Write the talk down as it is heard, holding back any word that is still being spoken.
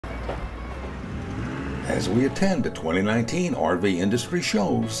As we attend the 2019 RV industry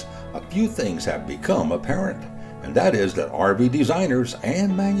shows, a few things have become apparent, and that is that RV designers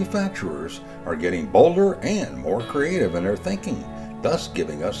and manufacturers are getting bolder and more creative in their thinking, thus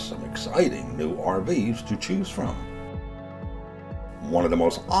giving us some exciting new RVs to choose from. One of the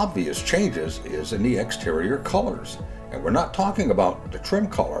most obvious changes is in the exterior colors, and we're not talking about the trim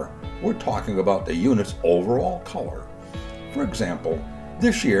color, we're talking about the unit's overall color. For example,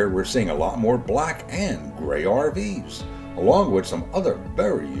 this year we're seeing a lot more black and gray RVs, along with some other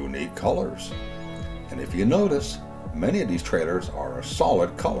very unique colors. And if you notice, many of these trailers are a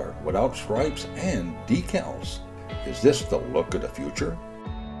solid color without stripes and decals. Is this the look of the future?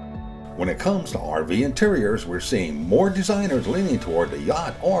 When it comes to RV interiors, we're seeing more designers leaning toward the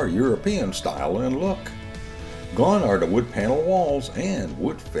yacht or European style and look. Gone are the wood panel walls and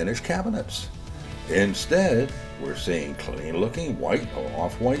wood finish cabinets. Instead, we're seeing clean-looking white or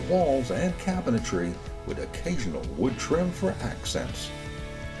off-white walls and cabinetry with occasional wood trim for accents.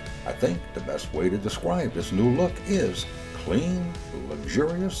 I think the best way to describe this new look is clean,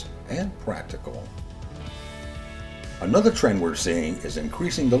 luxurious, and practical. Another trend we're seeing is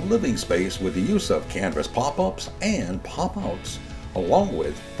increasing the living space with the use of canvas pop-ups and pop-outs, along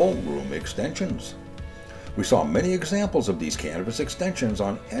with full room extensions. We saw many examples of these canvas extensions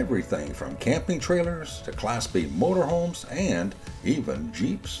on everything from camping trailers to Class B motorhomes and even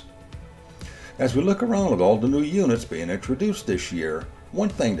Jeeps. As we look around at all the new units being introduced this year, one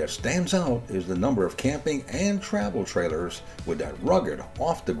thing that stands out is the number of camping and travel trailers with that rugged,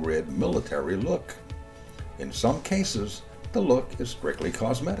 off-the-grid military look. In some cases, the look is strictly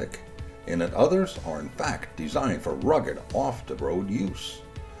cosmetic, and in others are in fact designed for rugged, off-the-road use.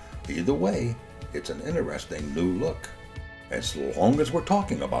 Either way, it's an interesting new look. As long as we're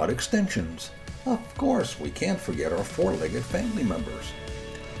talking about extensions, of course we can't forget our four-legged family members.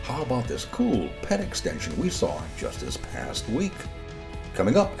 How about this cool pet extension we saw just this past week?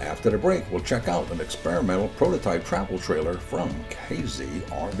 Coming up after the break, we'll check out an experimental prototype travel trailer from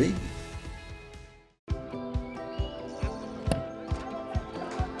KZRV.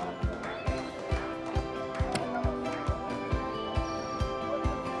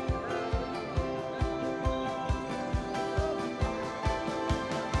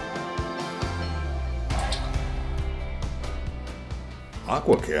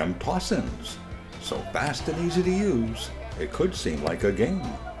 Aquachem toss-ins. So fast and easy to use, it could seem like a game.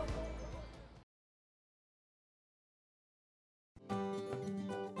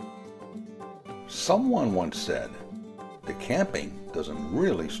 Someone once said, the camping doesn't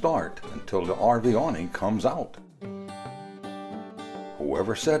really start until the RV awning comes out.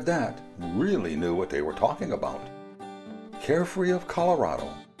 Whoever said that really knew what they were talking about. Carefree of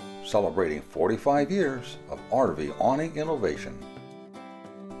Colorado, celebrating 45 years of RV awning innovation.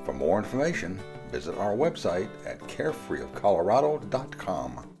 For more information, visit our website at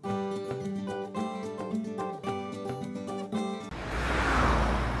carefreeofcolorado.com.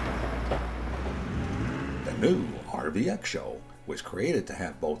 The new RVX show was created to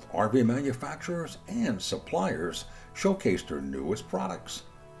have both RV manufacturers and suppliers showcase their newest products,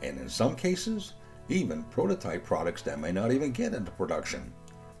 and in some cases, even prototype products that may not even get into production,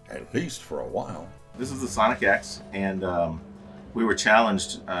 at least for a while. This is the Sonic X, and we were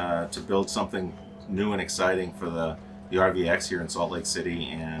challenged to build something new and exciting for the RVX here in Salt Lake City,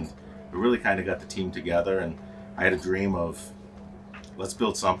 and we really kind of got the team together, and I had a dream of, let's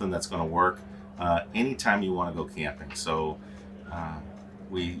build something that's going to work anytime you want to go camping. So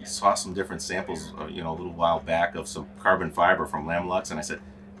we saw some different samples, a little while back of some carbon fiber from Lamlux, and I said,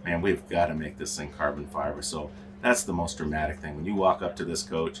 man, we've got to make this thing carbon fiber. So that's the most dramatic thing. When you walk up to this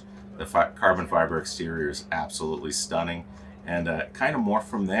coach, the carbon fiber exterior is absolutely stunning, and kind of morphed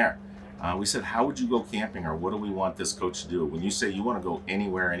from there. We said, how would you go camping, or what do we want this coach to do? When you say you want to go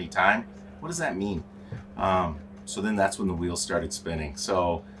anywhere, anytime, what does that mean? So then that's when the wheels started spinning.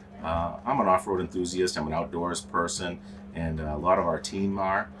 So I'm an off-road enthusiast, I'm an outdoors person, and a lot of our team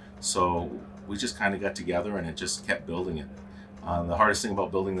are. So we just kind of got together and it just kept building it. The hardest thing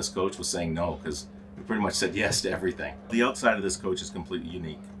about building this coach was saying no, because we pretty much said yes to everything. The outside of this coach is completely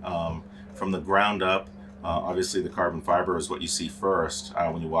unique. From the ground up, obviously the carbon fiber is what you see first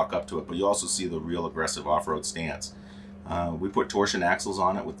when you walk up to it, but you also see the real aggressive off-road stance. We put torsion axles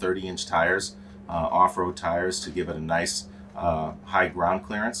on it with 30-inch tires, off-road tires, to give it a nice high ground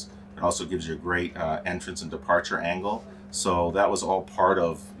clearance. It also gives you a great entrance and departure angle. So that was all part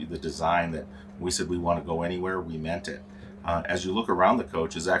of the design, that we said we want to go anywhere, we meant it. As you look around the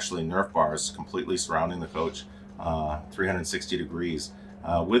coach, there's actually Nerf bars completely surrounding the coach, 360 degrees.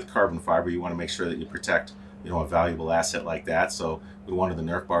 With carbon fiber, you want to make sure that you protect, a valuable asset like that. So we wanted the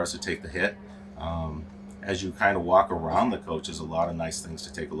Nerf bars to take the hit. as you kind of walk around the coach, there's a lot of nice things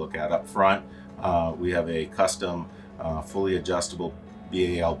to take a look at. Up front, we have a custom, fully adjustable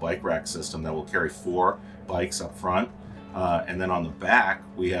BAL bike rack system that will carry 4 bikes up front. And then on the back,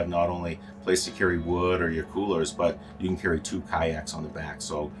 we have not only place to carry wood or your coolers, but you can carry 2 kayaks on the back.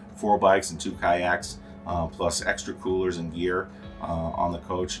 So 4 bikes and 2 kayaks, plus extra coolers and gear on the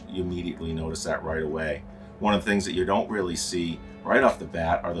coach. You immediately notice that right away. One of the things that you don't really see right off the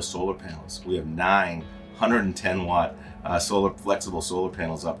bat are the solar panels. We have 9 110 watt flexible solar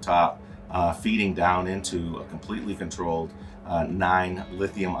panels up top, feeding down into a completely controlled 9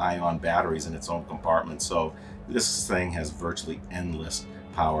 lithium ion batteries in its own compartment. So this thing has virtually endless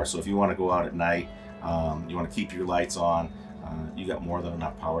power. So if you want to go out at night, you want to keep your lights on, you got more than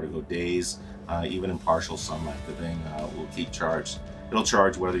enough power to go days. Even in partial sunlight, the thing will keep charged. It'll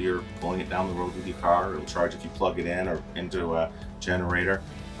charge whether you're pulling it down the road with your car. It'll charge if you plug it in or into a generator.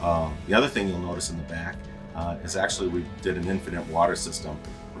 The other thing you'll notice in the back is actually we did an infinite water system,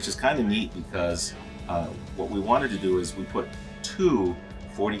 which is kind of neat because what we wanted to do is we put 2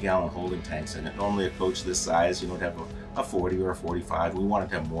 40-gallon holding tanks in it. Normally a coach this size, you know, would have a 40 or a 45. We wanted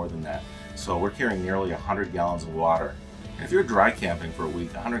to have more than that. So we're carrying nearly 100 gallons of water. And if you're dry camping for a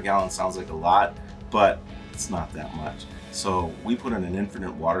week, 100 gallons sounds like a lot, but it's not that much. So we put in an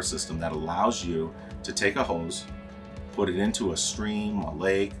infinite water system that allows you to take a hose, put it into a stream, a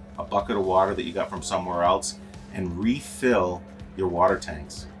lake, a bucket of water that you got from somewhere else, and refill your water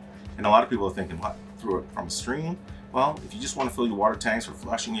tanks. And a lot of people are thinking, what, through it from a stream? Well, if you just want to fill your water tanks for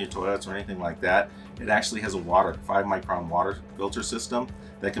flushing your toilets or anything like that, it actually has a 5-micron water filter system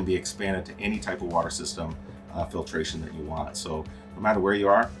that can be expanded to any type of water system filtration that you want. So no matter where you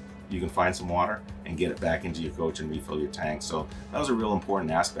are, you can find some water and get it back into your coach and refill your tank. So that was a real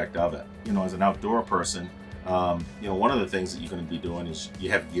important aspect of it. You know, as an outdoor person, you know, one of the things that you're going to be doing is you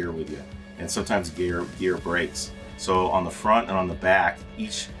have gear with you, and sometimes gear breaks. So on the front and on the back,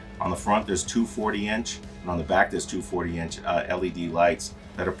 on the front there's 2 40-inch, and on the back there's 2 40-inch LED lights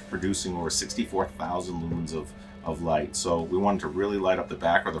that are producing over 64,000 lumens of light. So we wanted to really light up the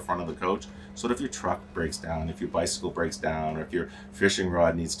back or the front of the coach, so that if your truck breaks down, if your bicycle breaks down, or if your fishing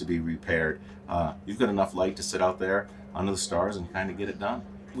rod needs to be repaired, you've got enough light to sit out there under the stars and kind of get it done.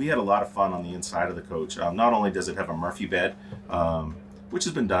 We had a lot of fun on the inside of the coach. Not only does it have a Murphy bed, which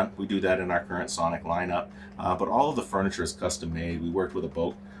has been done, we do that in our current Sonic lineup, but all of the furniture is custom made. We worked with a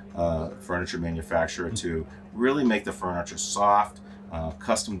boat furniture manufacturer to really make the furniture soft,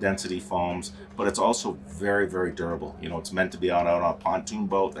 custom density foams, but it's also very, very durable. You know, it's meant to be out on a pontoon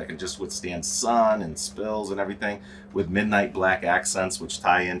boat that can just withstand sun and spills and everything, with midnight black accents which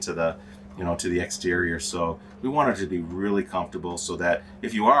tie into the, you know, to the exterior. So we wanted to be really comfortable so that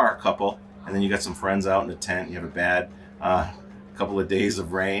if you are a couple and then you got some friends out in the tent, you have a bad couple of days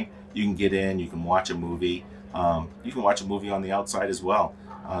of rain, you can get in, you can watch a movie. You can watch a movie on the outside as well.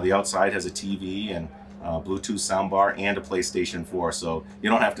 The outside has a TV and Bluetooth soundbar and a PlayStation 4, so you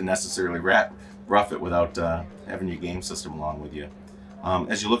don't have to necessarily rough it without having your game system along with you.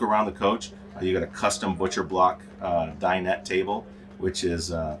 As you look around the coach, you got a custom butcher block dinette table, which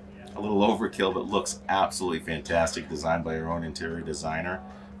is a little overkill but looks absolutely fantastic, designed by our own interior designer.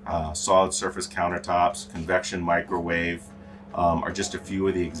 Solid surface countertops, convection microwave are just a few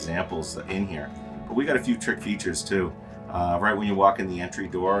of the examples in here. But we got a few trick features too. Right when you walk in the entry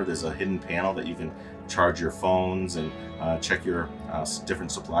door, there's a hidden panel that you can charge your phones and check your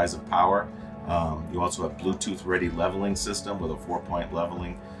different supplies of power. You also have Bluetooth ready leveling system with a 4-point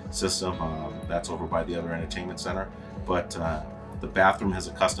leveling system. That's over by the other entertainment center. But the bathroom has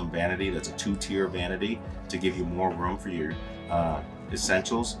a custom vanity that's a 2-tier vanity to give you more room for your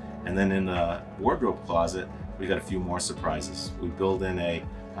essentials. And then in the wardrobe closet, we got a few more surprises. We build in a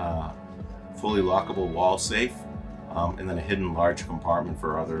fully lockable wall safe, and then a hidden large compartment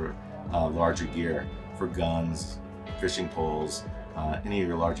for other larger gear, for guns, fishing poles, any of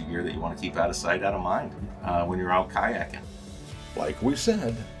your larger gear that you want to keep out of sight, out of mind when you're out kayaking. Like we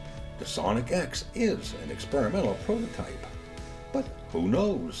said, the Sonic X is an experimental prototype, but who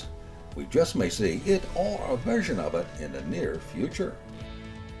knows? We just may see it or a version of it in the near future.